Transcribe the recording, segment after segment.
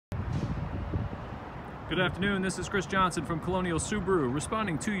Good afternoon, this is Chris Johnson from Colonial Subaru,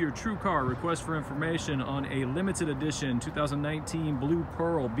 responding to your TrueCar request for information on a limited edition 2019 Blue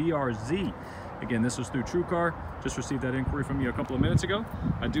Pearl BRZ. Again, this was through TrueCar. Just received that inquiry from you a couple of minutes ago.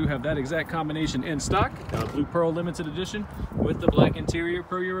 I do have that exact combination in stock, Blue Pearl limited edition with the black interior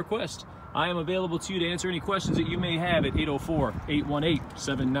per your request. I am available to you to answer any questions that you may have at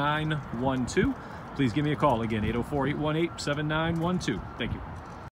 804-818-7912. Please give me a call again, 804-818-7912. Thank you.